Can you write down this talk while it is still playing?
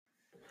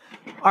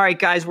All right,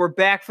 guys, we're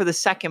back for the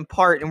second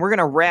part, and we're going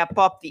to wrap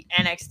up the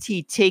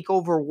NXT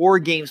TakeOver War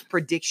Games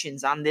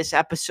predictions on this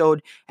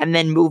episode and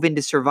then move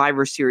into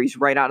Survivor Series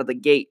right out of the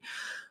gate.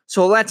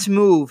 So let's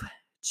move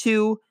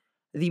to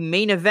the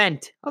main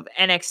event of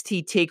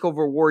NXT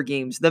TakeOver War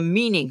Games, the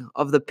meaning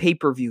of the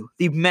pay-per-view,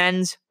 the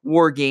men's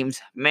War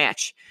Games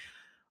match.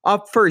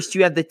 Up first,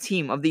 you have the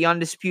team of the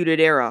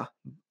Undisputed Era,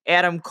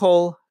 Adam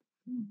Cole,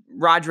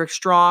 Roderick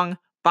Strong,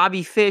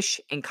 Bobby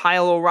Fish, and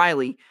Kyle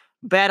O'Reilly,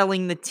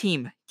 battling the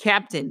team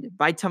captained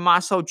by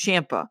Tommaso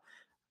Ciampa,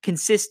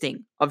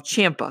 consisting of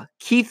Ciampa,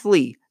 Keith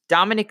Lee,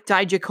 Dominic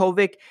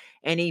Dijakovic,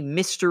 and a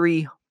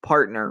mystery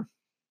partner.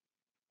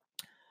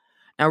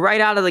 Now,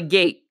 right out of the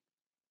gate,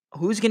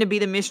 who's going to be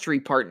the mystery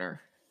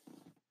partner?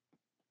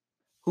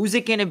 Who's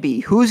it going to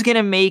be? Who's going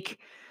to make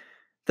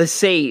the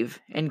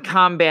save and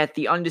combat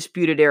the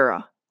Undisputed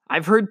Era?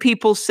 I've heard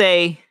people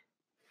say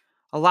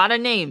a lot of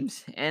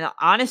names, and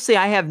honestly,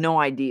 I have no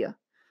idea.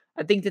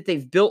 I think that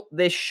they've built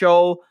this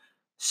show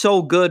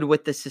so good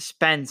with the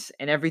suspense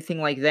and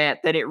everything like that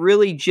it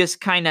really just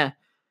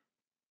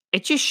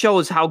it just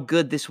shows how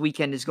good this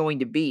weekend is going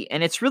to be.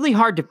 And it's really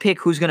hard to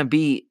pick who's going to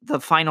be the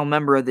final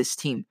member of this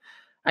team.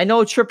 I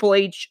know Triple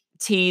H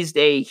teased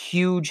a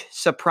huge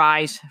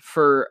surprise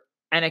for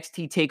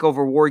NXT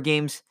TakeOver War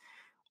Games,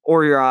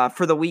 or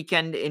for the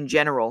weekend in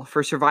general,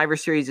 for Survivor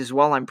Series as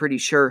well, I'm pretty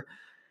sure.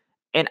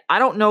 And I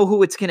don't know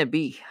who it's going to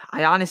be.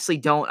 I honestly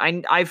don't.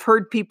 I've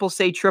heard people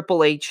say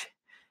Triple H,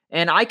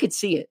 and I could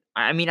see it.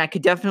 I mean, I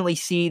could definitely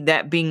see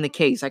that being the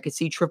case. I could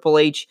see Triple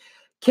H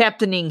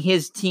captaining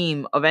his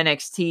team of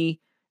NXT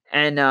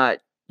and,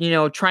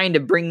 trying to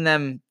bring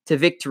them to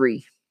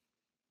victory.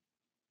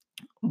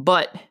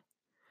 But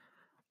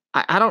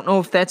I don't know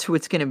if that's who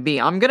it's going to be.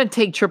 I'm going to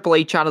take Triple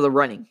H out of the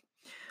running.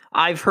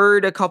 I've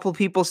heard a couple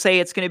people say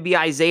it's going to be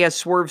Isaiah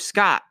Swerve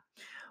Scott.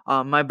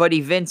 My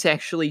buddy Vince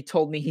actually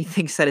told me he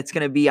thinks that it's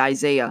going to be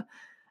Isaiah.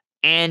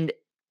 And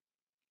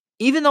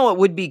even though it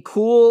would be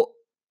cool,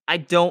 I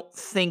don't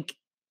think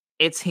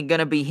it's going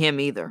to be him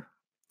either.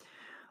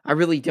 I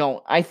really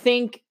don't. I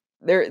think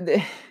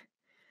and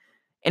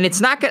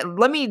it's not going to,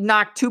 let me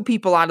knock two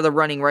people out of the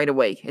running right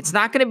away. It's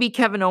not going to be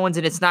Kevin Owens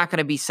and it's not going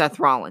to be Seth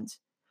Rollins.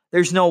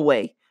 There's no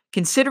way.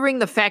 Considering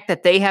the fact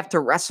that they have to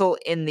wrestle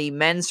in the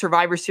men's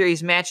Survivor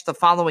Series match the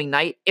following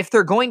night, if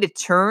they're going to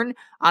turn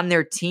on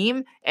their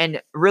team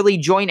and really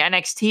join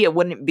NXT, it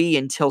wouldn't be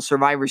until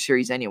Survivor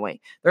Series anyway.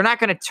 They're not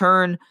going to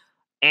turn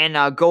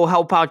and go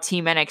help out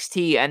Team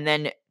NXT, and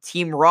then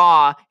Team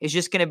Raw is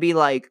just going to be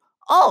like,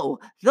 oh,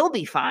 they'll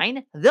be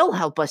fine. They'll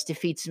help us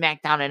defeat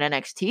SmackDown and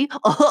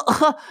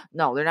NXT.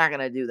 No, they're not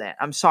going to do that.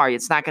 I'm sorry.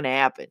 It's not going to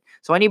happen.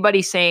 So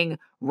anybody saying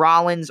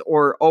Rollins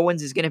or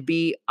Owens is going to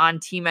be on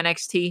Team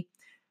NXT,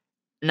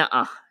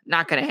 nuh-uh,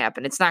 not going to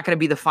happen. It's not going to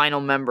be the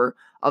final member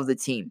of the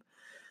team.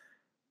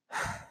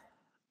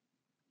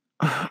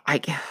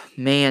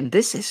 Man,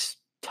 this is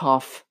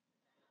tough.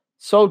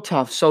 So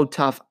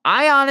tough.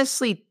 I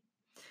honestly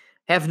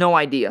have no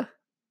idea.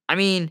 I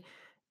mean,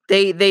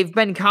 they've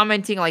been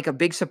commenting like a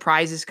big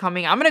surprise is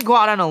coming. I'm going to go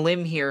out on a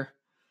limb here.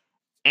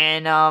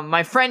 And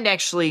my friend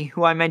actually,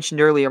 who I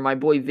mentioned earlier, my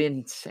boy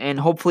Vince, and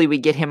hopefully we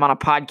get him on a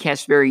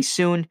podcast very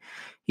soon.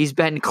 He's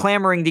been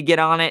clamoring to get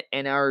on it,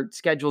 and our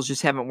schedules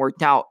just haven't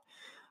worked out.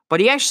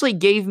 But he actually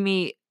gave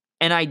me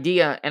an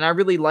idea, and I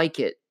really like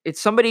it. It's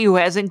somebody who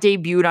hasn't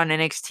debuted on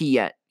NXT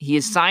yet. He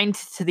is signed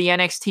to the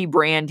NXT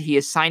brand. He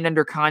is signed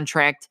under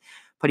contract,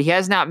 but he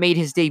has not made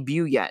his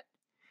debut yet.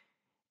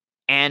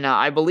 And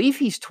I believe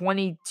he's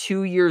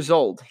 22 years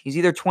old. He's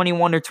either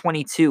 21 or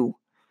 22.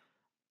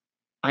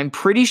 I'm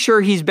pretty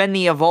sure he's been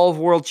the Evolve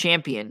World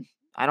Champion.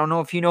 I don't know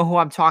if you know who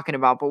I'm talking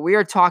about, but we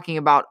are talking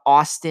about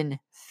Austin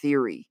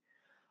Theory.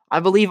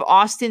 I believe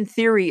Austin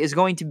Theory is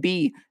going to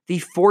be the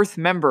fourth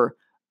member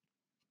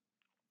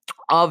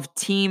of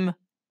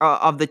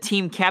the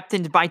team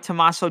captained by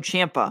Tommaso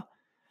Ciampa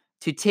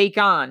to take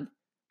on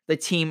the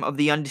team of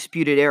the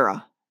Undisputed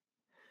Era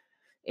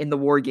in the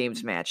War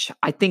Games match.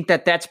 I think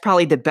that that's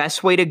probably the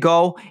best way to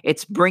go.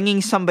 It's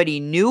bringing somebody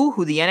new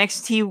who the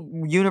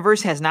NXT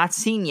universe has not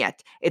seen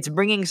yet. It's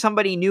bringing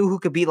somebody new who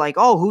could be like,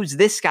 oh, who's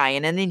this guy?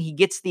 And then he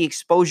gets the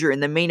exposure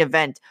in the main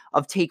event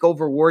of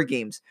TakeOver War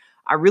Games.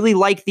 I really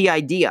like the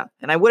idea,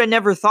 and I would have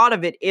never thought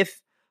of it if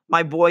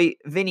my boy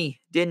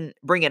Vinny didn't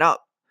bring it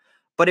up.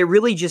 But it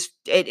really just,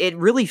 it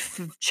really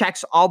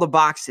checks all the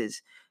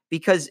boxes,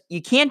 because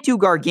you can't do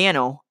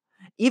Gargano.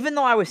 Even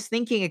though I was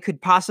thinking it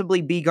could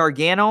possibly be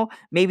Gargano,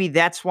 maybe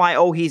that's why,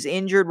 he's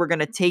injured. We're going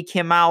to take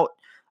him out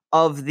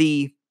of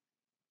the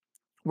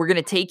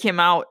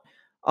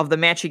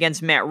match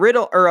against Matt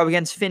Riddle, or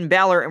against Finn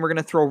Balor, and we're going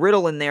to throw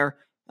Riddle in there.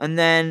 And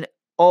then,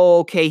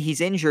 okay,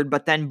 he's injured,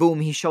 but then boom,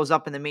 he shows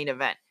up in the main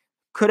event.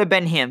 Could have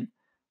been him.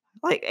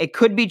 Like, it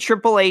could be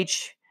Triple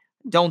H.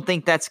 Don't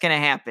think that's going to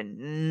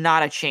happen.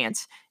 Not a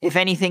chance. If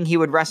anything, he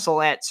would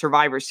wrestle at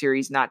Survivor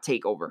Series, not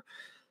TakeOver.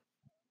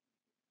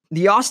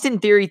 The Austin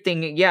Theory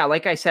thing, yeah,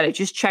 like I said, it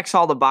just checks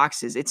all the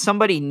boxes. It's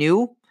somebody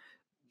new.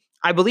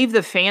 I believe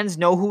the fans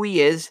know who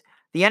he is.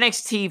 The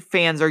NXT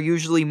fans are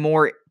usually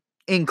more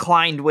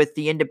inclined with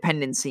the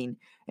independent scene.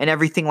 and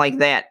everything like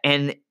that.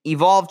 And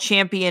Evolve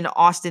champion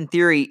Austin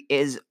Theory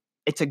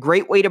it's a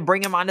great way to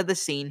bring him onto the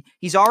scene.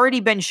 He's already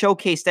been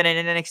showcased at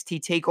an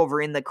NXT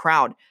takeover in the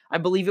crowd. I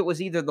believe it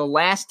was either the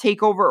last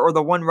takeover or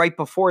the one right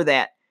before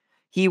that.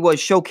 He was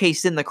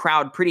showcased in the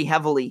crowd pretty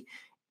heavily.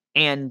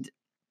 And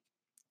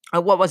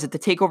what was it? The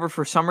takeover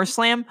for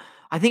SummerSlam?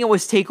 I think it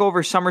was takeover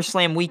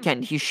SummerSlam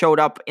weekend. He showed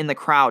up in the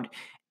crowd.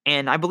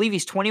 And I believe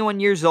he's 21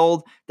 years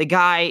old. The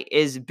guy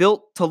is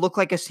built to look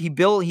like he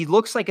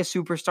looks like a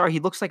superstar. He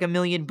looks like $1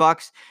 million,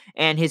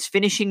 and his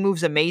finishing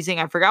move's amazing.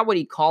 I forgot what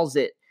he calls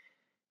it.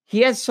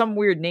 He has some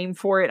weird name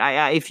for it.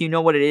 If you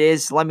know what it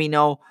is, let me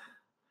know.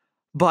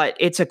 But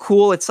it's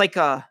like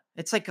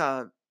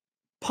a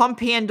pump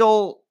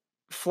handle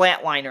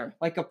flatliner,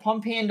 like a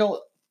pump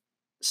handle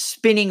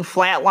spinning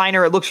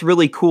flatliner. It looks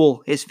really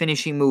cool, his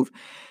finishing move.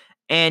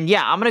 And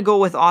yeah, I'm going to go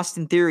with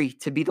Austin Theory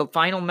to be the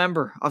final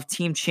member of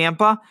Team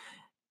Ciampa.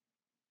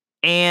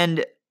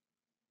 And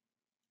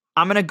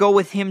I'm going to go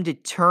with him to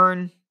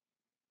turn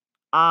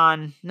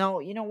on. No,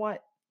 you know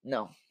what?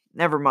 No,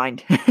 never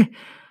mind.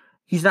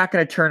 He's not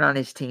going to turn on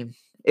his team.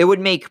 It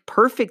would make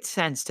perfect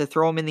sense to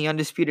throw him in the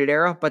Undisputed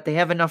Era, but they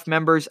have enough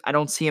members. I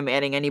don't see him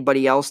adding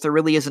anybody else. There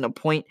really isn't a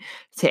point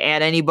to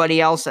add anybody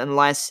else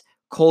unless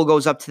Cole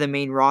goes up to the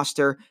main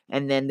roster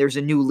and then there's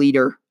a new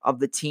leader of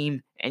the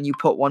team and you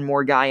put one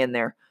more guy in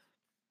there.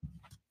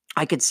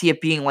 I could see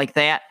it being like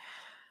that.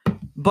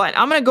 But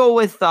I'm going to go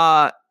with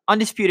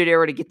Undisputed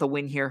Era to get the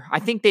win here. I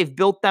think they've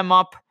built them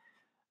up,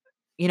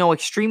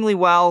 extremely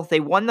well. They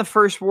won the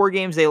first War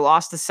Games. They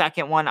lost the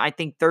second one. I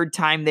think third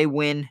time they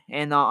win.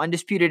 And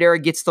Undisputed Era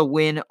gets the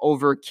win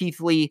over Keith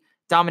Lee,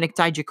 Dominik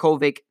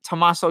Dijakovic,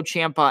 Tommaso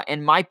Ciampa,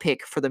 and my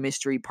pick for the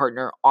mystery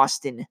partner,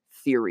 Austin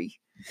Theory.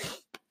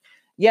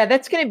 Yeah,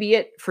 that's going to be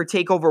it for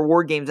TakeOver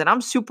War Games. And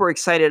I'm super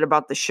excited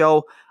about the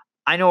show.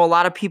 I know a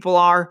lot of people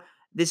are.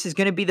 This is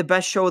going to be the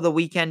best show of the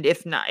weekend.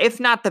 If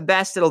not the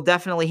best, it'll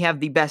definitely have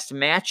the best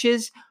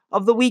matches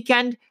of the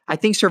weekend. I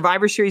think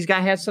Survivor Series guy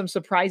has some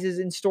surprises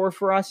in store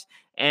for us,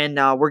 and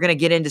we're going to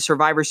get into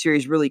Survivor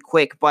Series really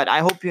quick, but I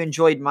hope you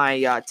enjoyed my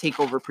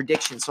TakeOver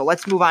prediction. So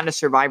let's move on to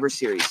Survivor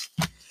Series.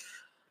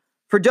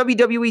 For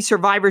WWE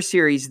Survivor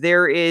Series,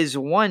 there is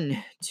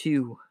 1,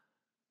 2,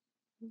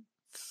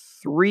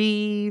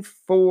 3,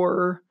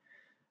 4,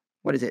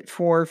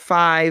 4,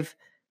 5,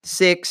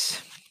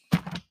 6,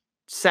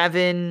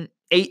 7,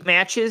 8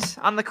 matches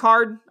on the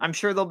card. I'm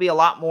sure there'll be a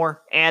lot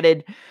more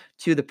added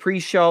to the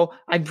pre-show.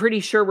 I'm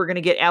pretty sure we're going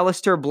to get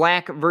Aleister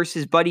Black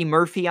versus Buddy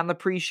Murphy on the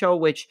pre-show,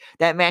 which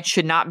that match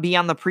should not be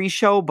on the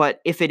pre-show, but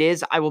if it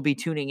is, I will be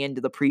tuning into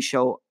the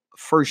pre-show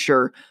for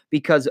sure,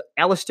 because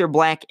Aleister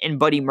Black and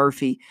Buddy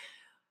Murphy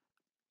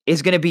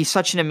is going to be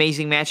such an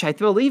amazing match. I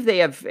believe they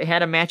have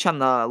had a match on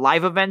the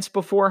live events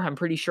before. I'm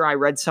pretty sure I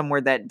read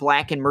somewhere that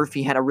Black and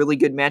Murphy had a really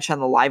good match on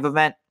the live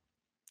event.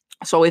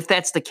 So if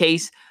that's the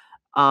case,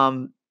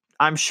 I'm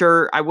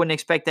sure I wouldn't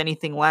expect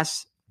anything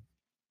less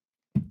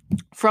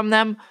from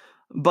them,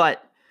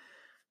 but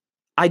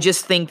I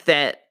just think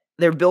that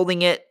they're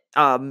building it.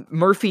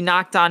 Murphy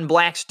knocked on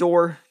Black's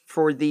door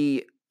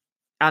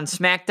on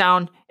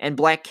SmackDown, and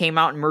Black came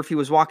out and Murphy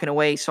was walking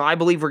away. So I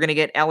believe we're going to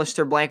get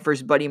Aleister Black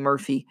versus Buddy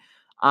Murphy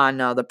on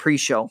the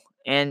pre-show.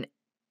 And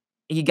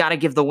you got to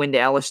give the win to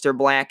Aleister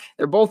Black.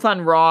 They're both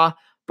on Raw,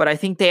 but I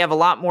think they have a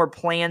lot more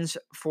plans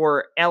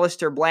for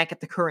Aleister Black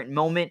at the current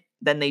moment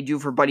than they do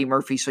for Buddy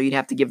Murphy, so you'd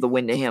have to give the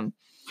win to him.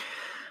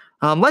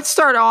 Let's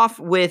start off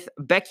with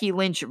Becky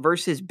Lynch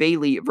versus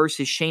Bayley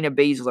versus Shayna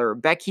Baszler.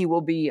 Becky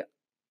will be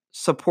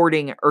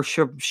supporting or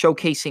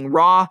showcasing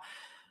Raw.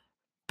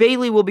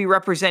 Bayley will be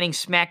representing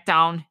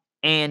SmackDown,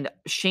 and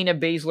Shayna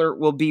Baszler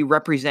will be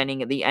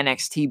representing the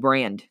NXT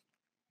brand.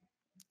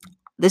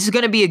 This is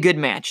going to be a good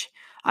match.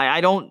 I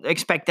don't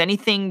expect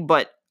anything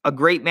but a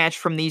great match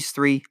from these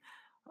three.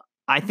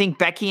 I think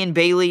Becky and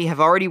Bayley have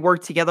already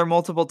worked together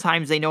multiple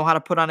times. They know how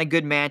to put on a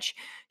good match.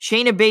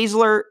 Shayna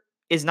Baszler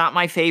is not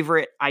my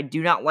favorite. I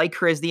do not like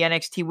her as the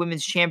NXT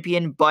Women's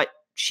Champion, but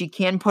she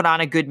can put on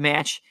a good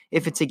match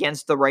if it's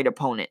against the right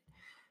opponent.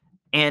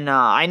 And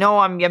I know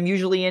I'm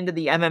usually into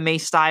the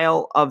MMA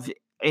style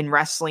in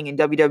wrestling and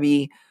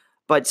WWE,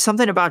 but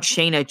something about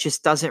Shayna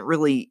just doesn't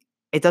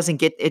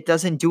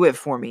do it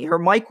for me. Her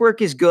mic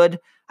work is good.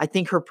 I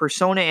think her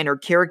persona and her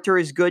character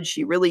is good.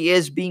 She really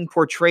is being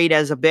portrayed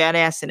as a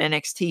badass in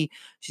NXT.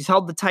 She's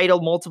held the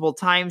title multiple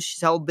times.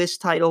 She's had this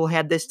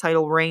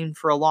title reign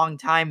for a long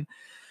time.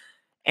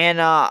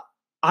 And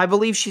I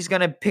believe she's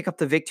going to pick up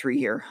the victory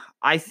here.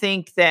 I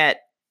think that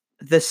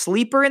the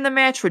sleeper in the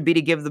match would be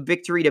to give the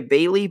victory to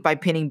Bayley by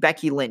pinning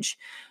Becky Lynch.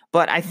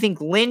 But I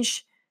think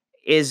Lynch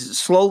is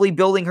slowly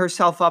building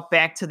herself up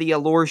back to the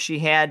allure she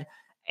had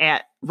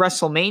at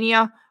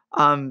WrestleMania.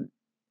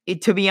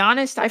 To be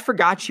honest, I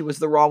forgot she was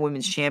the Raw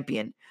Women's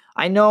Champion.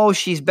 I know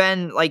she's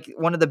been like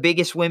one of the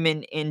biggest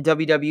women in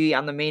WWE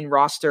on the main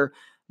roster,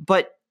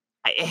 but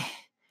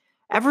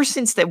ever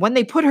since that, when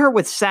they put her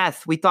with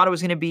Seth, we thought it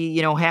was going to be,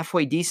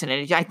 halfway decent.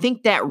 And I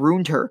think that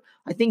ruined her.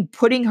 I think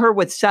putting her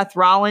with Seth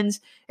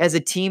Rollins as a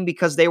team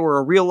because they were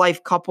a real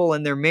life couple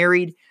and they're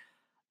married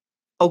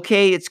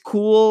okay, it's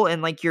cool,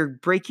 and like you're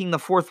breaking the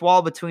fourth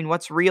wall between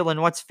what's real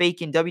and what's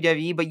fake in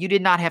WWE, but you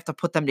did not have to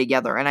put them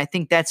together. And I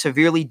think that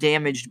severely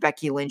damaged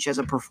Becky Lynch as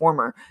a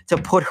performer to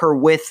put her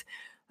with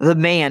the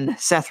man,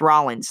 Seth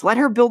Rollins. Let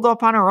her build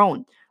up on her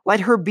own.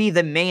 Let her be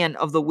the man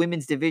of the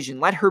women's division.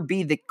 Let her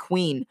be the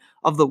queen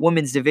of the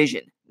women's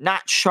division,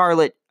 not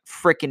Charlotte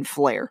frickin'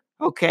 Flair,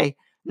 okay?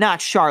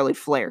 Not Charlotte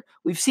Flair.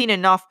 We've seen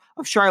enough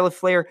of Charlotte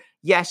Flair.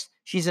 Yes,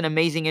 she's an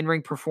amazing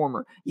in-ring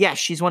performer. Yes,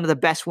 she's one of the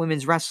best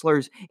women's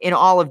wrestlers in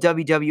all of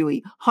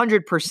WWE,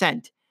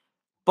 100%.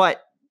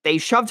 But they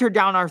shoved her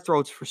down our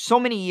throats for so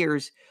many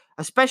years,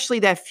 especially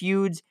that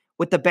feuds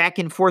with the back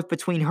and forth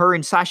between her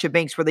and Sasha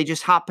Banks, where they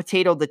just hot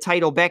potatoed the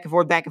title back and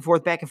forth, back and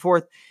forth, back and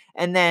forth.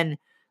 And then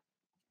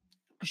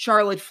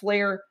Charlotte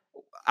Flair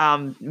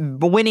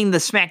winning the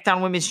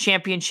SmackDown Women's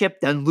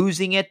Championship, then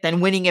losing it, then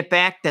winning it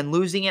back, then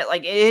losing it.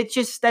 Like, it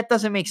just, that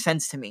doesn't make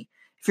sense to me.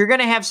 If you're going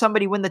to have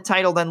somebody win the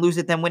title, then lose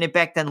it, then win it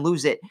back, then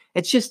lose it,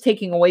 it's just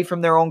taking away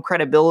from their own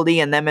credibility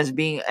and them as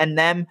being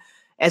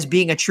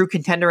a true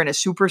contender and a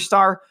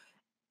superstar.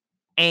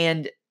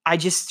 And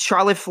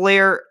Charlotte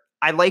Flair,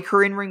 I like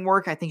her in-ring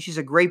work. I think she's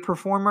a great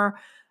performer,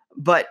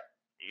 but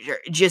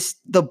just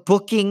the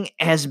booking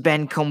has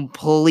been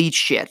complete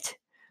shit.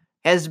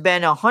 Has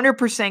been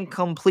 100%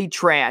 complete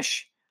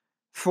trash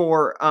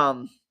for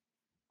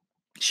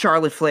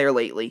Charlotte Flair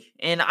lately.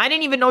 And I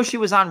didn't even know she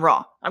was on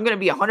Raw. I'm going to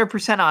be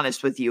 100%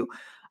 honest with you.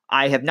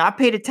 I have not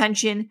paid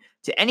attention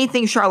to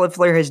anything Charlotte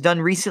Flair has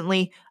done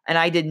recently, and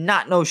I did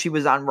not know she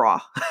was on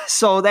Raw.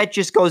 So that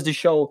just goes to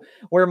show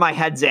where my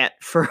head's at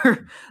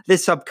for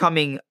this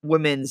upcoming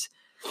women's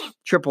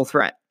triple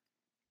threat.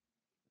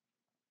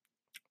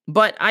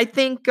 But I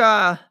think,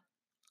 I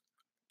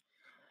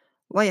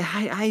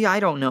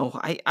don't know.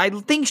 I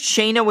think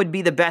Shayna would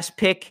be the best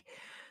pick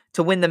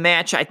to win the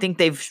match. I think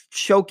they've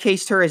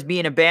showcased her as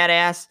being a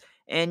badass.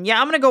 And yeah,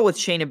 I'm going to go with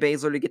Shayna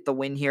Baszler to get the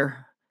win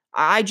here.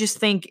 I just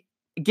think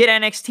get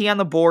NXT on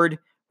the board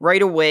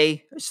right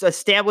away.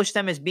 Establish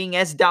them as being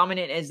as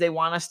dominant as they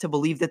want us to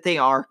believe that they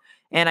are.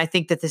 And I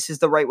think that this is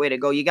the right way to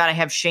go. You got to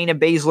have Shayna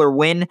Baszler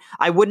win.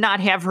 I would not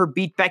have her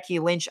beat Becky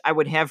Lynch. I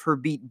would have her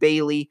beat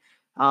Bayley,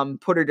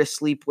 put her to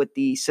sleep with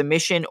the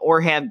submission,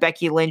 or have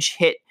Becky Lynch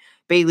hit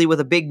Bayley with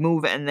a big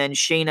move, and then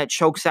Shayna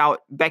chokes out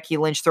Becky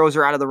Lynch, throws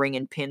her out of the ring,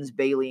 and pins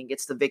Bayley and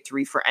gets the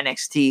victory for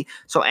NXT.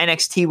 So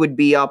NXT would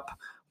be up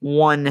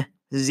 1-0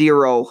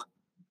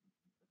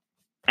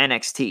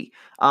 NXT.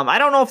 I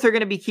don't know if they're going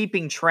to be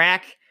keeping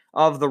track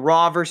of the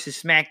Raw versus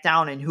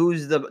SmackDown and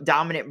who's the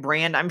dominant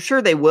brand. I'm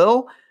sure they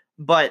will,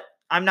 but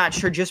I'm not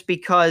sure, just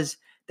because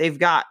they've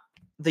got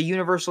the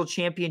Universal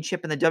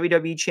Championship and the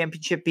WWE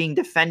Championship being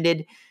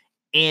defended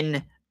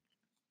in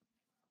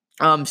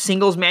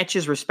singles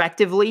matches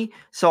respectively.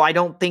 So I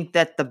don't think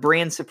that the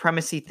brand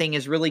supremacy thing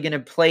is really going to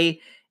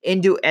play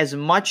into as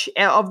much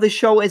of the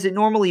show as it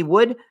normally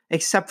would,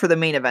 except for the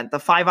main event, the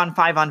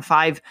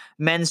 5-on-5-on-5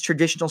 men's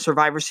traditional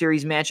Survivor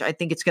Series match. I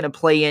think it's going to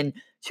play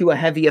into a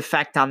heavy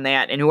effect on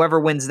that, and whoever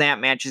wins that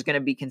match is going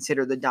to be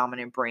considered the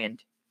dominant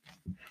brand.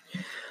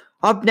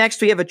 Up next,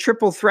 we have a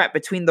triple threat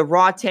between the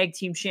Raw Tag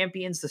Team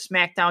Champions, the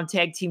SmackDown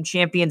Tag Team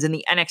Champions, and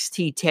the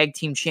NXT Tag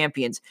Team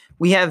Champions.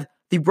 We have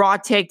the Raw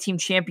Tag Team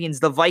Champions,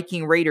 the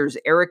Viking Raiders,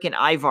 Eric and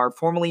Ivar,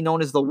 formerly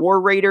known as the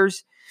War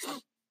Raiders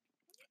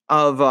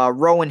of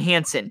Rowan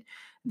Hansen.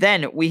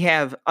 Then we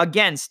have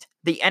against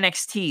the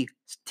NXT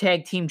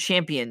Tag Team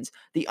Champions,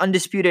 the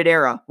Undisputed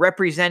Era,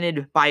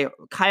 represented by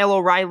Kyle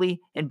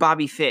O'Reilly and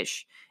Bobby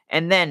Fish.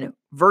 And then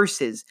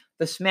versus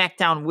the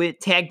SmackDown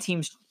Tag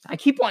Teams. I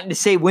keep wanting to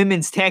say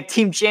Women's Tag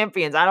Team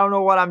Champions. I don't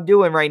know what I'm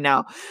doing right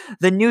now.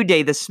 The New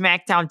Day, the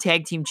SmackDown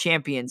Tag Team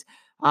Champions.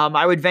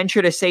 I would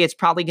venture to say it's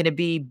probably going to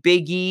be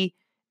Big E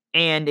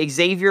and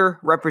Xavier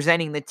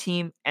representing the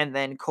team, and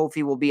then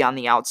Kofi will be on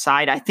the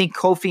outside. I think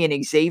Kofi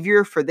and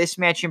Xavier for this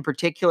match in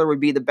particular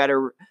would be the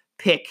better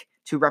pick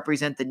to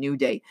represent the New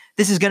Day.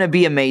 This is going to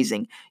be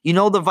amazing. You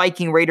know, the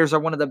Viking Raiders are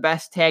one of the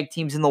best tag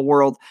teams in the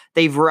world.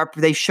 They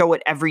show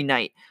it every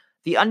night.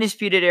 The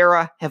Undisputed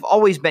Era have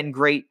always been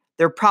great.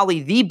 They're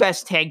probably the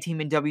best tag team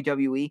in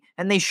WWE,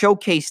 and they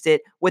showcased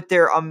it with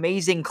their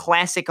amazing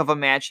classic of a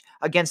match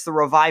against the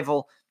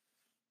Revival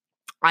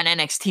on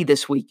NXT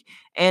this week.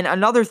 And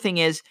another thing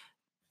is,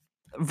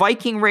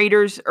 Viking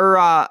Raiders,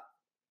 the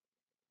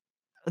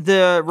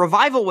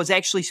Revival was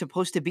actually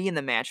supposed to be in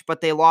the match, but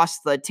they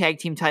lost the tag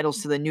team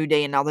titles to the New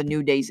Day, and now the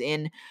New Day's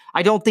in.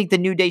 I don't think the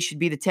New Day should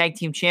be the tag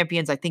team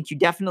champions. I think you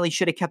definitely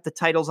should have kept the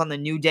titles on the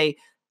New Day,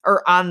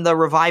 or on the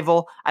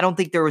Revival. I don't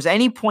think there was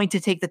any point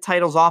to take the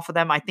titles off of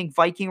them. I think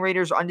Viking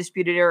Raiders,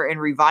 Undisputed Era, and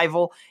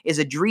Revival is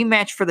a dream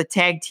match for the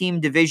tag team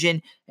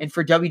division and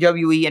for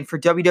WWE and for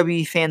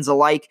WWE fans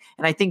alike.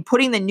 And I think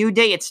putting the New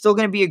Day, it's still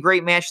going to be a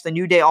great match. The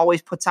New Day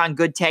always puts on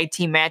good tag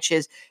team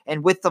matches.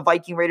 And with the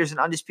Viking Raiders and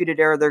Undisputed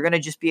Era, they're going to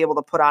just be able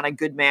to put on a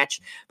good match.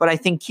 But I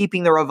think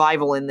keeping the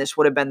Revival in this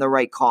would have been the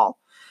right call.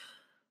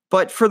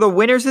 But for the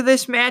winners of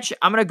this match,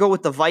 I'm going to go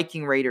with the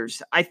Viking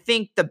Raiders. I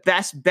think the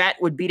best bet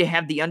would be to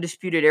have the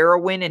Undisputed Era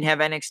win and have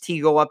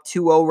NXT go up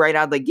 2-0 right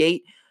out of the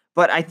gate.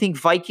 But I think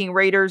Viking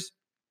Raiders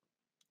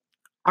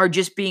are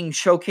just being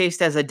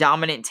showcased as a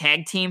dominant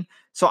tag team.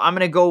 So I'm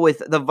going to go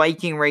with the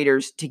Viking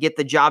Raiders to get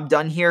the job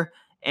done here.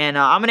 And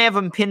I'm going to have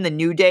them pin the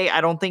New Day.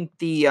 I don't think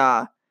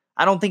the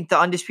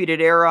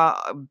Undisputed Era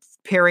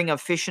pairing of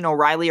Fish and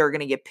O'Reilly are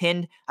going to get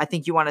pinned. I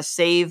think you want to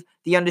save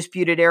the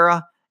Undisputed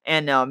Era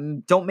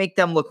and don't make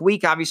them look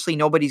weak. Obviously,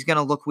 nobody's going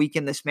to look weak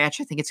in this match.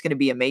 I think it's going to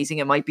be amazing.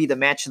 It might be the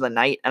match of the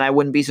night, and I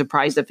wouldn't be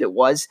surprised if it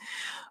was.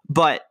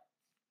 But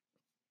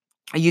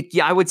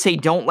I would say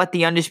don't let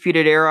the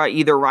Undisputed Era,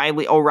 either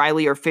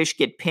O'Reilly or Fish,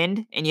 get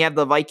pinned, and you have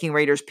the Viking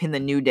Raiders pin the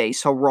New Day.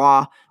 So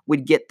Raw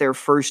would get their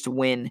first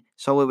win.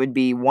 So it would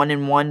be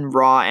 1-1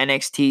 Raw,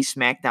 NXT,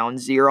 SmackDown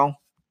 0.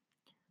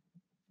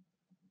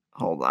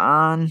 Hold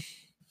on.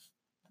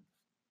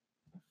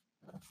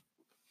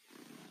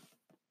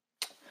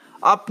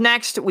 Up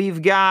next,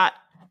 we've got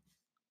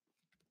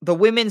the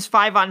women's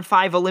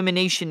 5-on-5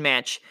 elimination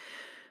match.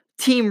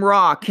 Team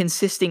Raw,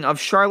 consisting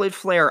of Charlotte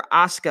Flair,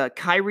 Asuka,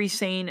 Kairi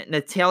Sane,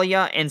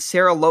 Natalya, and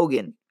Sarah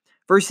Logan,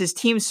 versus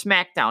Team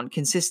SmackDown,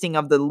 consisting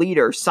of the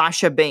leader,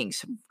 Sasha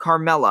Banks,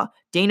 Carmella,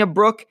 Dana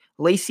Brooke,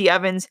 Lacey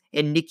Evans,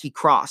 and Nikki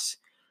Cross,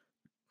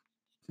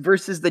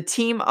 versus the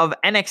team of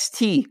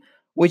NXT,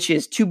 which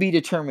is to be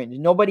determined.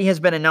 Nobody has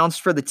been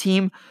announced for the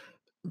team.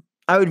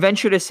 I would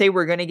venture to say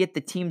we're going to get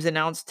the teams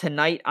announced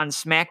tonight on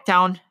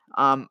SmackDown.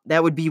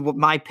 That would be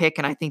my pick,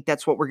 and I think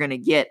that's what we're going to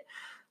get.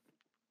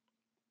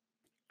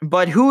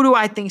 But who do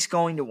I think is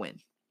going to win?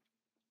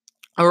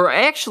 Or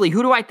actually,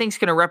 who do I think is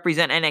going to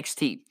represent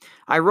NXT?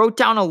 I wrote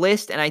down a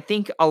list, and I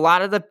think a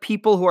lot of the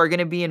people who are going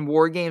to be in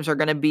War Games are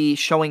going to be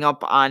showing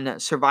up on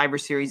Survivor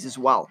Series as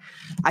well.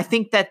 I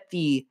think that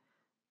the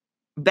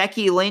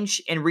Becky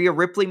Lynch and Rhea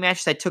Ripley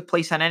match that took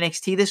place on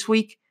NXT this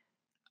week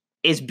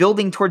is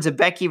building towards a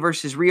Becky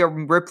versus Rhea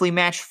Ripley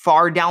match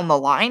far down the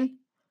line.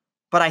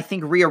 But I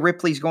think Rhea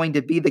Ripley is going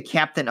to be the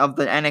captain of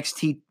the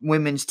NXT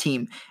women's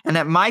team. And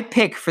that my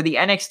pick for the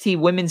NXT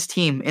women's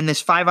team in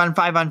this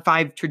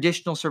 5-on-5-on-5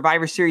 traditional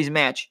Survivor Series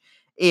match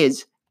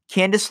is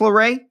Candice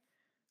LeRae,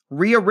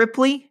 Rhea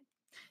Ripley,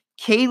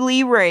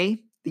 Kaylee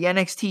Ray, the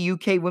NXT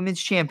UK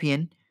women's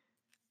champion,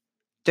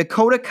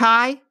 Dakota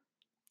Kai,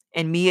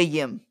 and Mia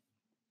Yim.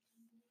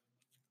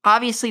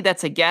 Obviously,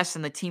 that's a guess,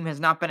 and the team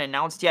has not been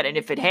announced yet. And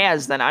if it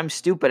has, then I'm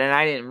stupid, and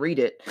I didn't read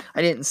it.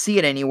 I didn't see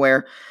it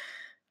anywhere.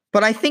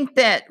 But I think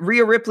that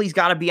Rhea Ripley's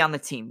got to be on the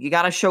team. You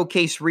got to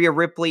showcase Rhea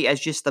Ripley as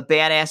just the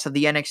badass of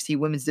the NXT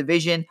women's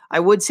division. I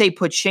would say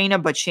put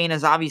Shayna, but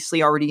Shayna's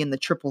obviously already in the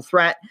triple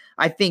threat.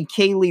 I think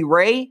Kaylee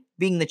Ray,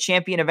 being the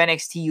champion of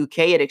NXT UK,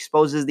 it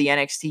exposes the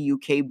NXT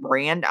UK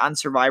brand on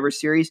Survivor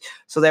Series,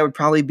 so that would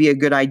probably be a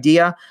good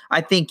idea.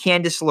 I think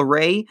Candice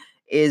LeRae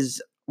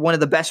is one of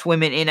the best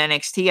women in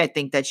NXT. I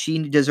think that she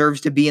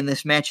deserves to be in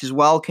this match as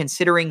well,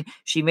 considering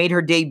she made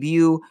her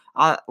debut,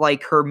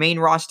 like her main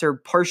roster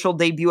partial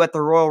debut at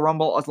the Royal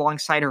Rumble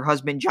alongside her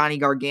husband, Johnny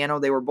Gargano.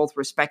 They were both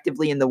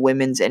respectively in the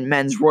women's and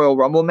men's Royal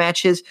Rumble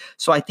matches.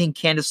 So I think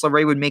Candice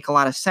LeRae would make a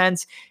lot of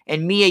sense.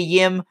 And Mia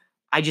Yim,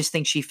 I just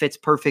think she fits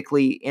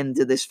perfectly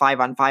into this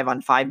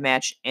 5-on-5-on-5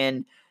 match.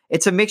 And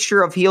it's a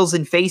mixture of heels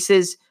and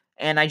faces.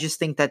 And I just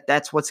think that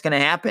that's what's going to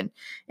happen.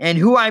 And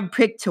who I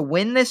picked to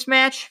win this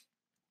match?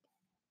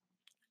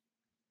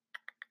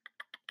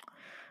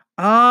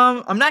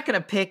 I'm not going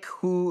to pick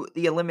who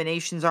the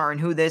eliminations are and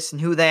who this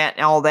and who that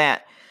and all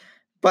that.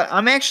 But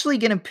I'm actually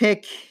going to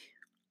pick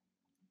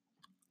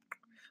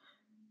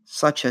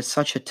such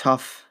a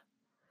tough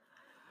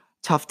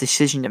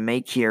decision to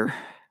make here.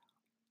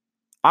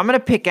 I'm going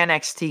to pick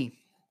NXT.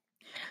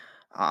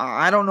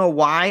 I don't know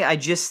why. I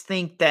just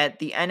think that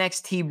the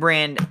NXT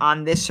brand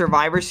on this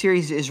Survivor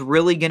Series is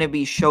really going to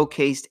be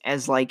showcased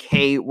as like,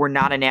 hey, we're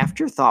not an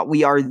afterthought.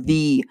 We are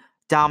the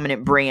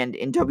dominant brand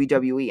in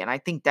WWE. And I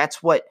think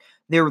that's what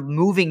they're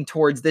moving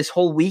towards this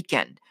whole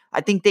weekend.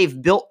 I think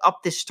they've built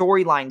up this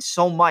storyline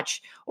so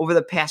much over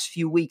the past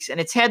few weeks, and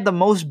it's had the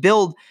most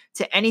build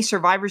to any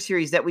Survivor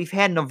Series that we've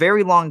had in a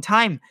very long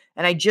time.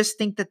 And I just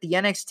think that the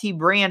NXT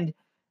brand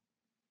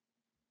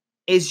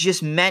is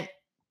just meant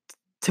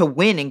to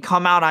win and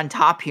come out on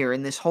top here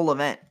in this whole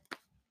event.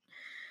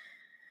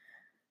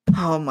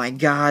 Oh my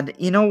God.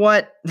 You know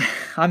what?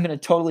 I'm going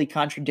to totally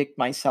contradict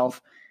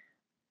myself.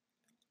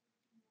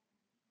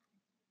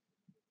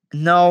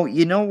 No,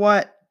 you know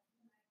what?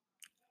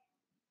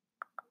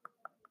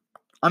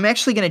 I'm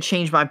actually going to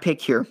change my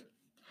pick here.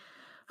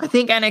 I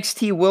think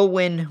NXT will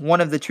win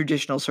one of the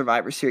traditional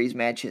Survivor Series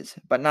matches,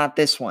 but not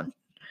this one.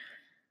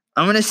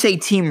 I'm going to say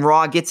Team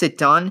Raw gets it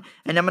done,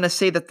 and I'm going to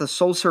say that the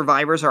sole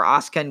survivors are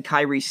Asuka and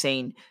Kairi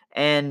Sane,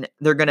 and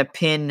they're going to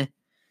pin...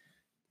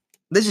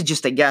 This is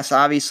just a guess,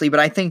 obviously, but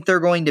I think they're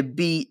going to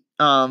beat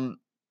Candice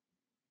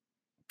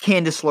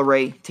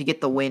LeRae to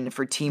get the win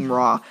for Team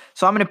Raw.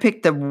 So I'm going to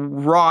pick the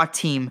Raw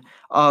team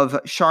of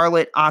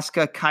Charlotte,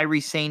 Asuka,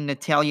 Kairi Sane,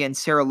 Natalya, and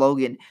Sarah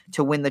Logan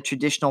to win the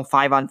traditional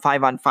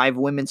 5-on-5-on-5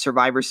 Women's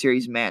Survivor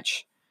Series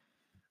match.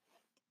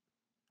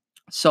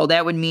 So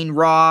that would mean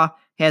Raw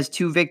has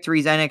 2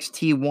 victories,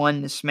 NXT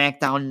 1,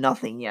 SmackDown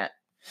nothing yet.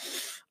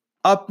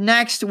 Up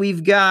next,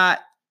 we've got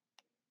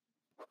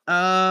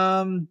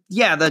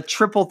Yeah, the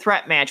triple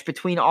threat match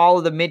between all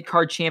of the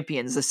mid-card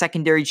champions, the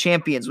secondary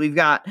champions. We've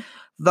got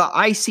the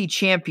IC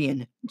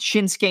champion,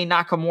 Shinsuke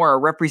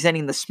Nakamura,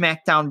 representing the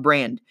SmackDown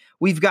brand.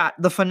 We've got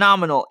the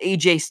phenomenal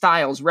AJ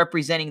Styles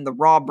representing the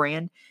Raw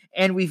brand.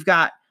 And we've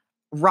got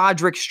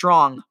Roderick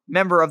Strong,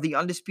 member of the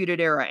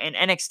Undisputed Era and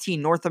NXT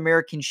North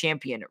American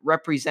champion,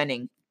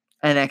 representing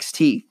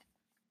NXT.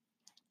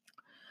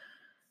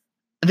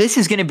 This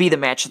is going to be the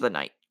match of the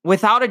night.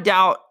 Without a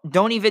doubt,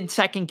 don't even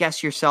second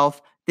guess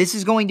yourself. This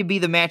is going to be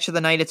the match of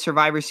the night at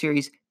Survivor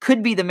Series.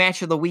 Could be the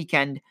match of the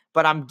weekend,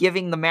 but I'm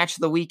giving the match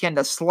of the weekend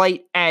a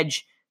slight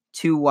edge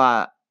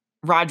to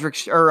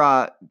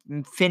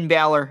Finn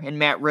Balor and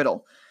Matt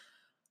Riddle.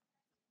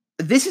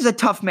 This is a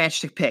tough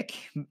match to pick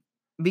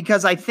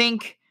because I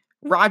think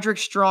Roderick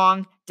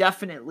Strong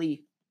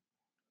definitely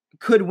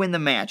could win the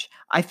match.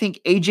 I think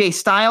AJ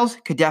Styles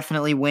could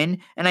definitely win,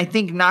 and I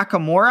think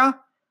Nakamura,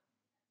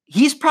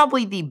 he's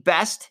probably the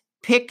best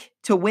pick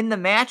to win the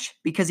match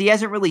because he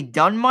hasn't really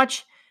done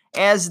much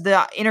as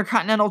the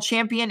Intercontinental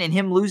Champion, and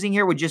him losing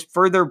here would just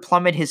further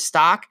plummet his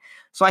stock.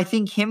 So I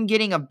think him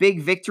getting a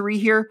big victory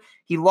here,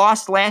 he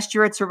lost last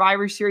year at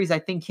Survivor Series. I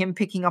think him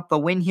picking up the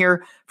win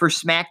here for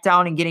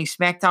SmackDown and getting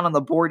SmackDown on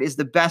the board is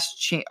the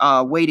best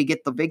way to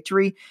get the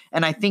victory.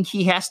 And I think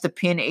he has to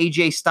pin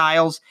AJ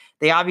Styles.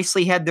 They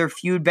obviously had their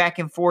feud back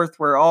and forth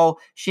where,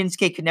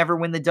 Shinsuke could never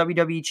win the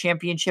WWE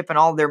Championship in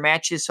all of their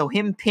matches. So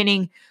him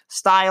pinning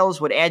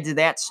Styles would add to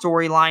that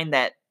storyline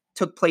that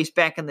took place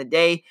back in the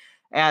day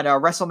at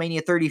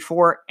WrestleMania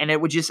 34, and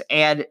it would just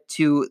add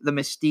to the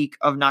mystique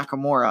of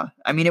Nakamura.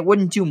 I mean, it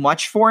wouldn't do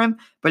much for him,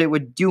 but it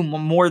would do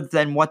more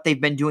than what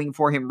they've been doing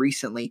for him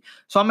recently.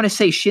 So I'm going to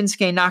say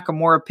Shinsuke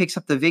Nakamura picks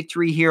up the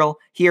victory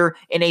here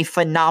in a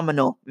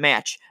phenomenal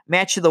match.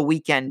 Match of the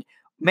weekend,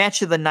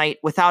 match of the night,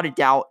 without a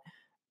doubt.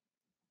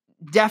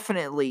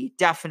 Definitely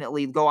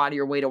go out of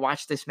your way to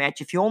watch this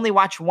match. If you only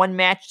watch one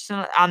match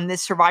on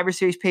this Survivor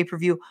Series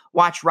pay-per-view,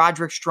 watch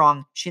Roderick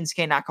Strong,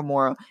 Shinsuke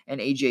Nakamura, and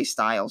AJ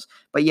Styles.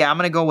 But yeah, I'm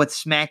going to go with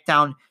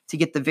SmackDown to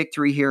get the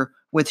victory here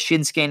with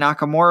Shinsuke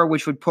Nakamura,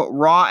 which would put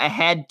Raw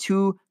ahead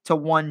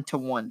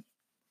 2-1.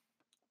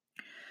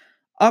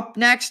 Up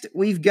next,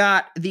 we've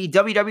got the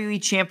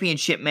WWE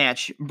Championship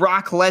match.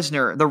 Brock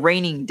Lesnar, the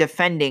reigning,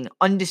 defending,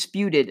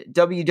 undisputed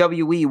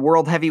WWE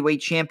World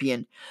Heavyweight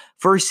Champion,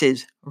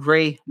 versus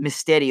Rey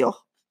Mysterio.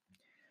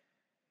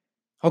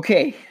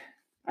 Okay,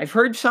 I've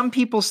heard some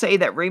people say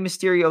that Rey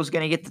Mysterio is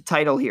going to get the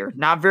title here.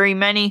 Not very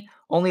many,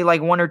 only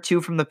like one or two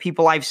from the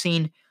people I've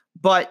seen,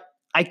 but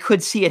I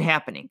could see it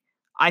happening.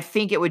 I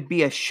think it would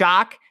be a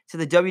shock to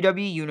the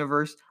WWE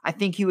Universe. I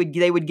think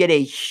they would get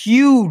a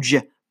huge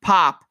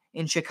pop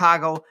in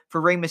Chicago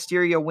for Rey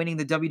Mysterio winning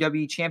the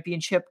WWE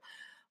Championship.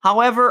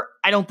 However,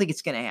 I don't think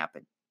it's going to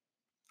happen.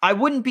 I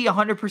wouldn't be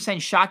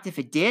 100% shocked if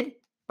it did,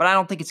 but I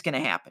don't think it's going to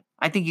happen.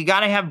 I think you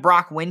got to have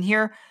Brock win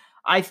here.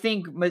 I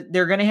think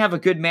they're going to have a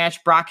good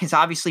match. Brock has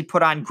obviously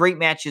put on great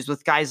matches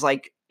with guys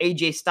like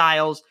AJ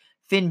Styles,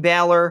 Finn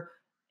Balor,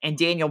 and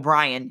Daniel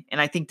Bryan, and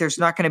I think there's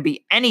not going to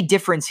be any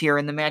difference here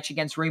in the match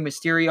against Rey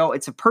Mysterio.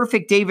 It's a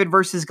perfect David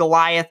versus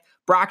Goliath.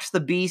 Brock's the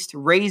beast.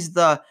 Rey's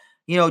the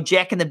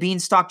Jack and the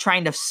Beanstalk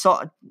trying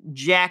to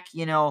Jack,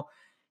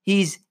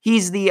 he's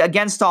the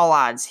against all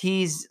odds.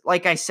 He's,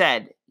 like I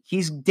said,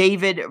 he's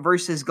David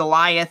versus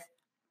Goliath.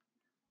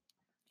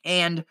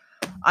 And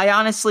I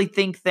honestly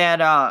think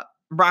that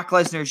Brock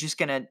Lesnar is just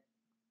going to,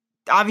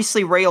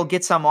 obviously Rey will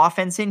get some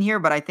offense in here,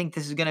 but I think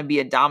this is going to be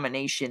a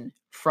domination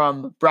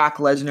from Brock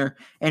Lesnar,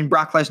 and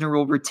Brock Lesnar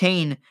will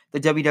retain the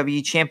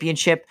WWE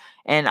Championship.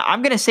 And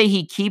I'm going to say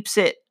he keeps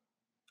it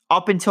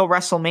up until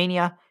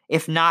WrestleMania.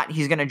 If not,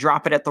 he's going to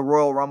drop it at the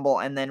Royal Rumble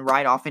and then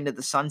ride off into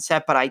the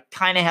sunset. But I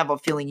kind of have a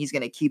feeling he's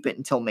going to keep it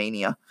until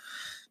Mania.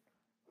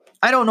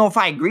 I don't know if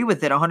I agree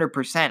with it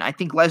 100%. I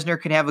think Lesnar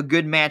could have a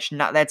good match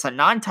that's a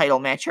non-title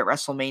match at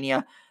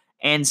WrestleMania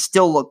and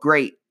still look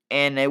great.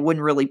 And it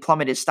wouldn't really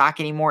plummet his stock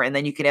anymore. And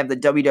then you could have the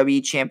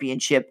WWE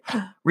Championship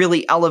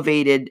really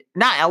elevated.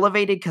 Not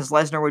elevated because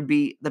Lesnar would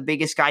be the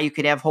biggest guy you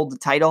could have hold the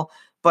title.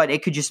 But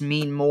it could just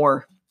mean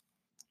more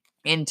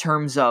in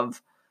terms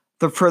of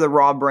for the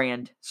Raw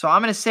brand. So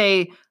I'm going to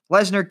say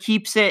Lesnar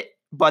keeps it,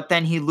 but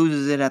then he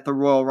loses it at the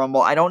Royal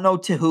Rumble. I don't know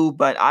to who,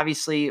 but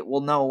obviously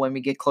we'll know when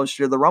we get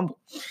closer to the Rumble.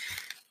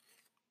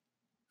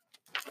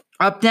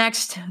 Up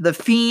next, The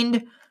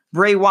Fiend,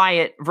 Bray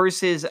Wyatt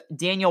versus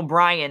Daniel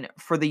Bryan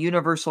for the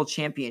Universal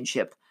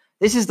Championship.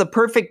 This is the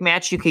perfect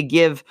match you could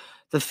give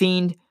The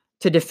Fiend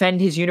to defend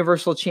his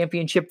Universal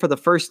Championship for the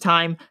first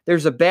time.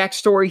 There's a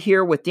backstory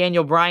here with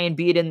Daniel Bryan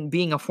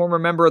being a former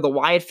member of the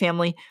Wyatt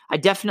family. I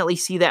definitely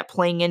see that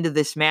playing into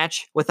this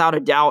match without a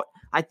doubt.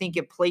 I think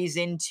it plays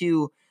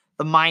into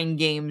the mind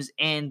games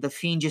and The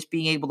Fiend just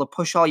being able to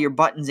push all your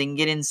buttons and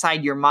get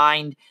inside your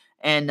mind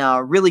and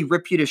really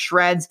rip you to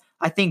shreds.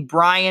 I think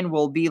Bryan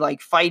will be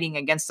like fighting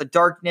against the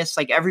darkness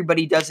like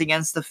everybody does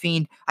against The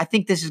Fiend. I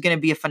think this is going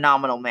to be a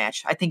phenomenal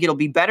match. I think it'll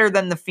be better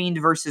than the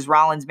Fiend versus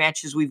Rollins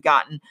matches we've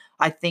gotten.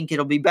 I think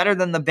it'll be better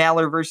than the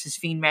Balor versus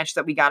Fiend match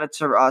that we got at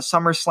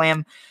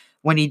SummerSlam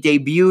when he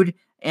debuted.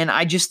 And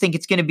I just think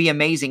it's going to be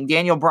amazing.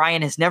 Daniel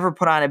Bryan has never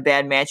put on a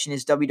bad match in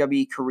his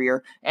WWE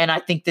career. And I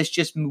think this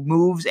just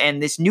moves.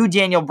 And this new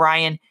Daniel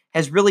Bryan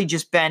has really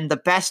just been the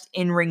best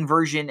in-ring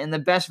version and the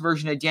best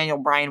version of Daniel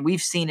Bryan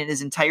we've seen in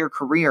his entire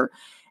career.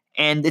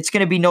 And it's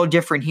going to be no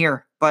different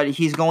here, but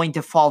he's going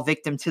to fall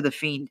victim to The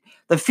Fiend.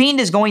 The Fiend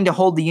is going to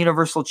hold the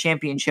Universal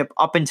Championship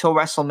up until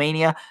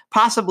WrestleMania,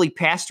 possibly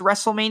past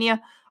WrestleMania.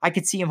 I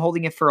could see him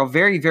holding it for a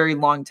very, very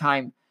long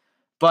time,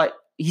 but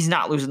he's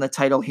not losing the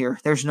title here.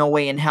 There's no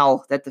way in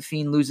hell that The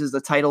Fiend loses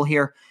the title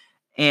here.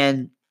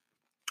 And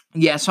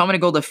yeah, so I'm going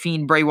to go The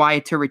Fiend, Bray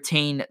Wyatt, to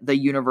retain the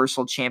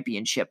Universal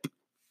Championship.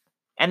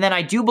 And then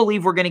I do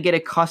believe we're going to get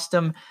a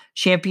custom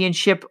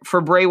championship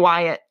for Bray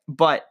Wyatt,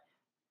 but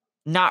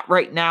not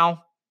right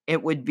now.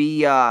 It would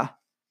be a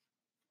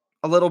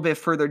little bit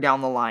further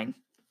down the line.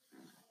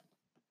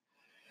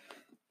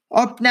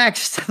 Up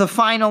next, the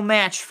final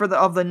match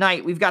of the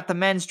night. We've got the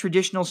men's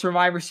traditional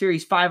Survivor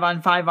Series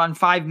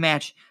 5-on-5-on-5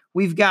 match.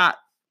 We've got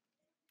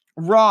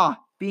Raw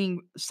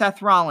being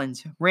Seth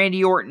Rollins,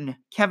 Randy Orton,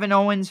 Kevin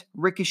Owens,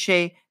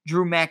 Ricochet,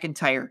 Drew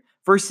McIntyre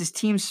versus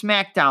Team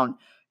SmackDown,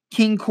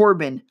 King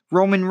Corbin,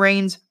 Roman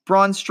Reigns,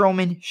 Braun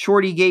Strowman,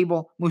 Shorty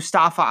Gable,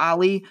 Mustafa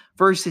Ali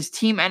versus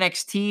Team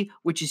NXT,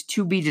 which is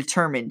to be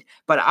determined.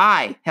 But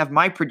I have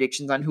my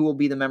predictions on who will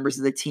be the members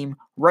of the team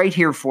right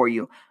here for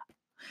you.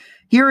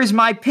 Here is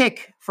my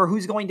pick for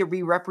who's going to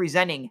be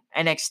representing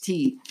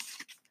NXT.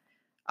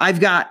 I've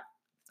got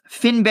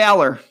Finn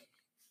Balor,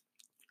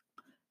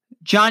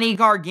 Johnny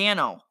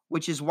Gargano,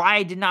 which is why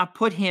I did not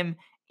put him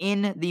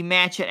in the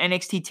match at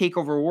NXT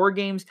TakeOver War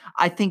Games.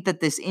 I think that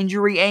this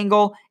injury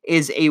angle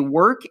is a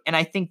work, and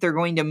I think they're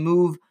going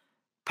to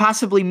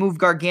possibly move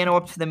Gargano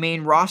up to the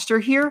main roster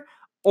here,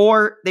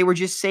 or they were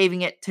just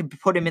saving it to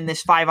put him in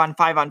this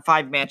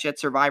 5-on-5-on-5 match at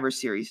Survivor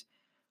Series.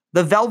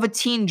 The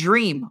Velveteen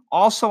Dream,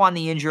 also on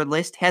the injured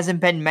list,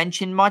 hasn't been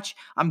mentioned much.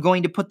 I'm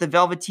going to put the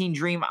Velveteen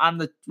Dream on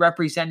the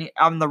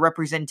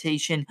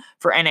representation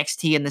for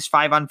NXT in this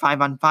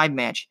 5-on-5-on-5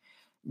 match.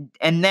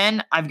 And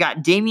then I've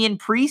got Damian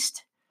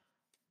Priest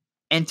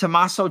and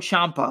Tommaso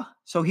Ciampa.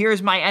 So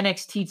here's my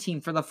NXT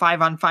team for the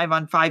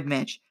 5-on-5-on-5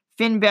 match.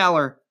 Finn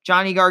Balor,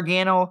 Johnny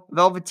Gargano,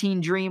 Velveteen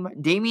Dream,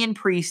 Damian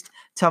Priest,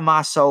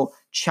 Tommaso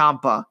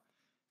Ciampa.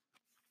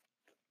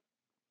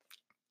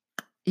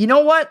 You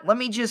know what? Let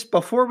me just,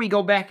 before we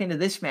go back into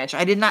this match,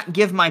 I did not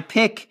give my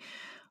pick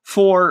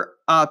for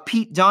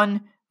Pete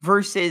Dunne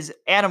versus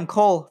Adam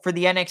Cole for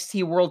the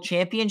NXT World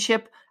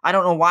Championship. I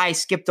don't know why I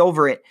skipped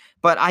over it,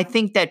 but I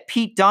think that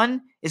Pete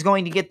Dunne is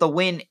going to get the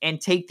win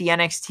and take the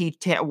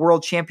NXT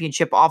World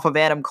Championship off of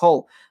Adam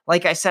Cole.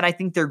 Like I said, I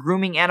think they're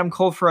grooming Adam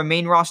Cole for a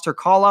main roster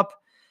call-up.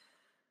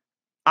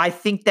 I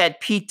think that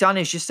Pete Dunne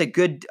is just a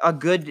good,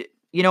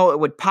 it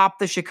would pop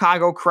the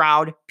Chicago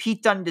crowd.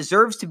 Pete Dunne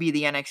deserves to be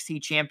the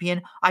NXT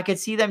champion. I could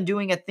see them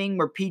doing a thing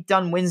where Pete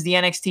Dunne wins the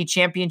NXT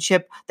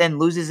championship, then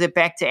loses it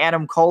back to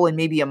Adam Cole in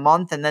maybe a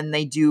month, and then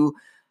they do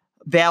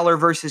Balor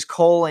versus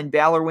Cole, and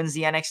Balor wins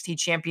the NXT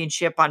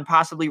championship on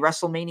possibly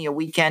WrestleMania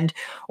weekend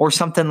or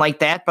something like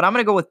that. But I'm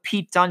going to go with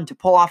Pete Dunne to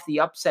pull off the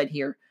upset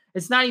here.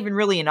 It's not even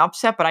really an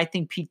upset, but I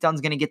think Pete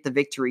Dunne's going to get the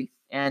victory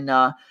and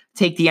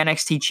take the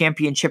NXT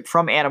championship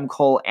from Adam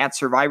Cole at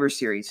Survivor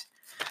Series.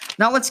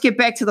 Now let's get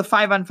back to the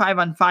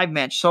 5-on-5-on-5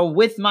 match. So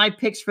with my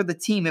picks for the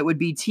team, it would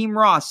be Team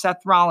Raw,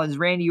 Seth Rollins,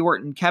 Randy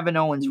Orton, Kevin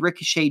Owens,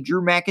 Ricochet,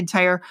 Drew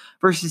McIntyre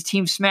versus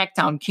Team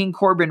SmackDown, King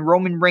Corbin,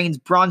 Roman Reigns,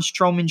 Braun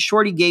Strowman,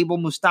 Shorty Gable,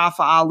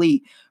 Mustafa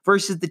Ali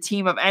versus the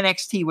team of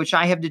NXT, which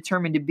I have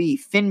determined to be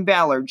Finn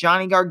Balor,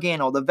 Johnny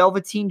Gargano, the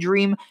Velveteen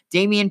Dream,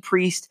 Damian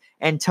Priest,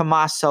 and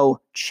Tommaso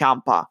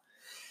Ciampa.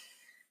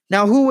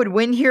 Now, who would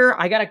win here?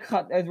 We're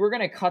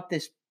going to cut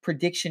this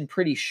prediction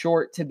pretty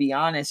short, to be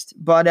honest,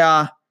 but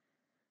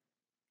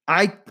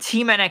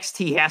Team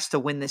NXT has to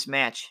win this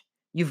match.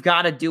 You've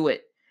got to do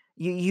it.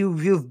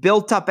 You've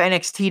built up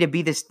NXT to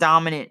be this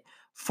dominant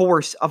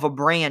force of a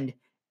brand,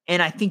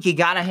 and I think you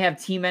got to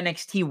have Team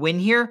NXT win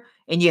here,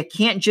 and you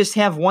can't just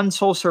have one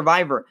sole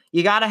survivor.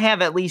 You got to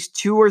have at least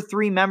 2 or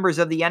 3 members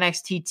of the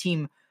NXT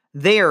team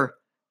there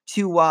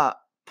to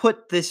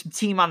put this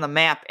team on the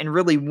map and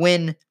really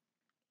win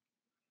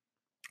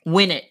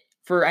it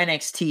for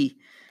NXT.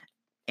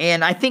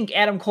 And I think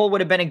Adam Cole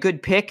would have been a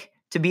good pick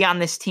to be on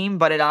this team,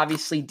 but it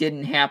obviously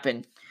didn't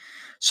happen.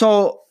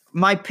 So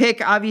my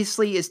pick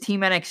obviously is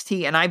Team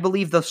NXT, and I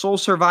believe the sole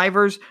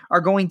survivors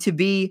are going to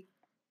be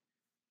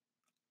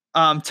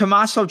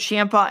Tommaso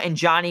Ciampa and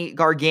Johnny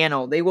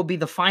Gargano. They will be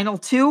the final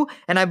 2,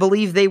 and I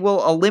believe they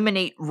will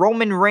eliminate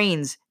Roman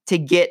Reigns to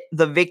get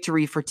the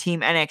victory for Team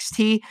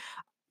NXT.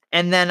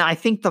 And then I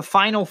think the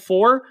final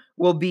 4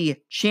 will be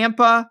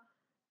Ciampa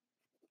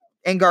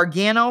and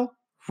Gargano,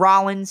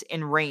 Rollins,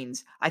 and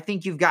Reigns. I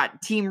think you've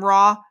got Team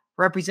Raw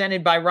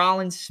represented by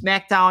Rollins,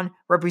 SmackDown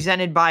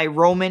represented by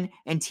Roman,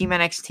 and Team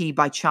NXT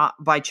by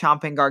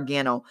Ciampa and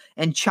Gargano.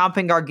 And Ciampa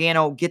and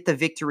Gargano get the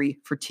victory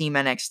for Team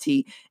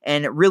NXT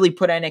and really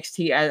put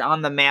NXT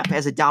on the map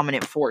as a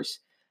dominant force.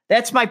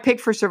 That's my pick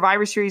for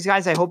Survivor Series,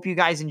 guys. I hope you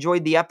guys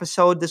enjoyed the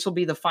episode. This will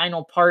be the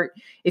final part.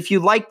 If you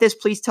like this,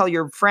 please tell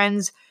your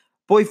friends.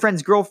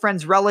 boyfriends,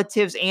 girlfriends,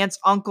 relatives, aunts,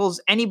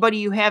 uncles, anybody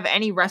you have,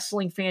 any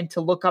wrestling fan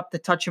to look up the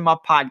Touch 'Em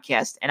Up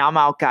podcast. And I'm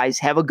out, guys.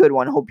 Have a good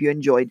one. Hope you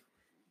enjoyed.